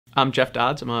I'm Jeff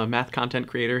Dodds. I'm a math content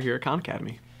creator here at Khan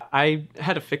Academy. I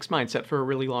had a fixed mindset for a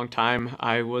really long time.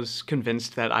 I was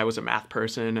convinced that I was a math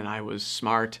person and I was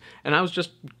smart and I was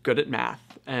just good at math.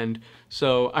 And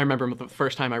so I remember the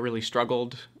first time I really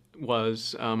struggled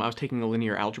was I was taking a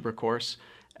linear algebra course,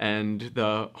 and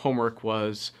the homework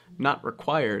was not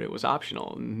required, it was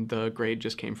optional, and the grade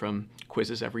just came from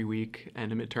quizzes every week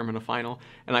and a midterm and a final.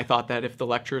 And I thought that if the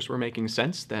lectures were making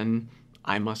sense, then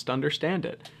I must understand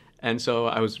it. And so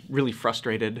I was really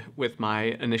frustrated with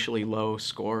my initially low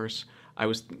scores.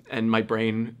 And my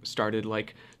brain started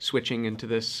like switching into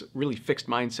this really fixed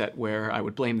mindset where I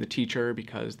would blame the teacher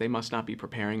because they must not be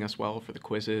preparing us well for the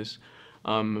quizzes.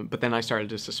 But then I started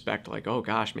to suspect, like, oh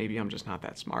gosh, maybe I'm just not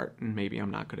that smart and maybe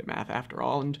I'm not good at math after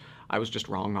all, and I was just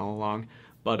wrong all along.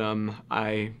 But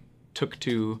I took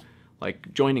to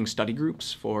like joining study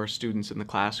groups for students in the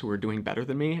class who were doing better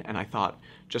than me, and I thought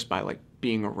just by like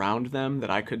being around them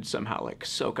that I could somehow like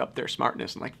soak up their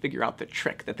smartness and like figure out the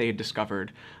trick that they had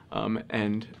discovered.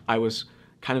 And I was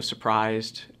kind of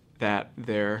surprised that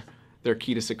their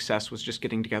key to success was just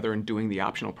getting together and doing the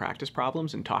optional practice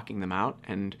problems and talking them out,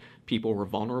 and people were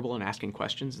vulnerable and asking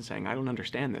questions and saying, I don't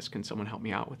understand this, can someone help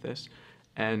me out with this?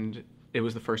 And it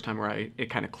was the first time where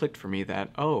it kind of clicked for me that,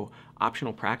 oh,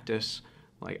 optional practice,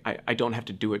 like I don't have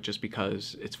to do it just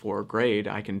because it's for a grade.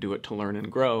 I can do it to learn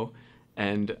and grow,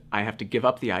 and I have to give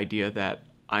up the idea that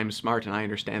I'm smart and I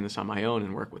understand this on my own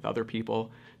and work with other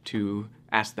people to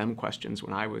ask them questions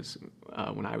when I was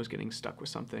getting stuck with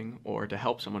something, or to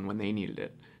help someone when they needed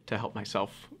it, to help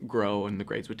myself grow, and the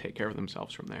grades would take care of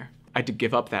themselves from there. I had to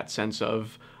give up that sense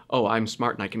of, oh, I'm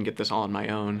smart and I can get this all on my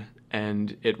own,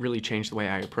 and it really changed the way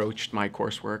I approached my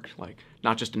coursework, like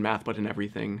not just in math but in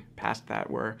everything past that,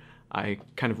 where I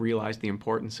kind of realized the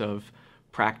importance of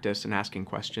practice and asking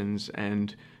questions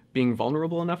and being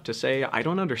vulnerable enough to say, I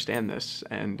don't understand this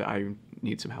and I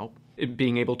need some help.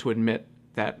 Being able to admit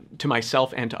that to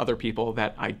myself and to other people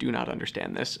that I do not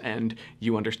understand this and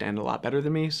you understand a lot better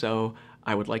than me, so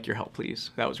I would like your help,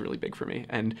 please. That was really big for me.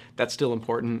 And that's still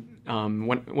important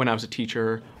when I was a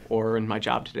teacher or in my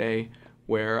job today,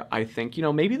 where I think,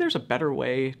 maybe there's a better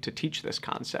way to teach this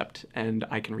concept, and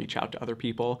I can reach out to other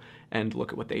people and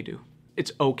look at what they do.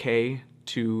 It's okay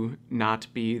to not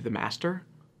be the master,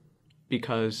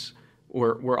 because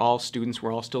we're all students,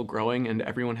 we're all still growing, and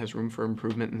everyone has room for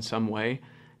improvement in some way.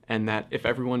 And that if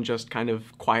everyone just kind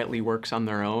of quietly works on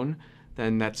their own,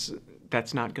 then that's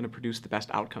not going to produce the best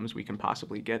outcomes we can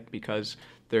possibly get, because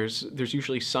there's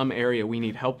usually some area we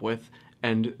need help with,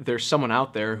 and there's someone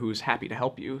out there who's happy to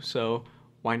help you. So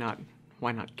why not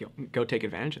go take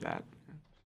advantage of that?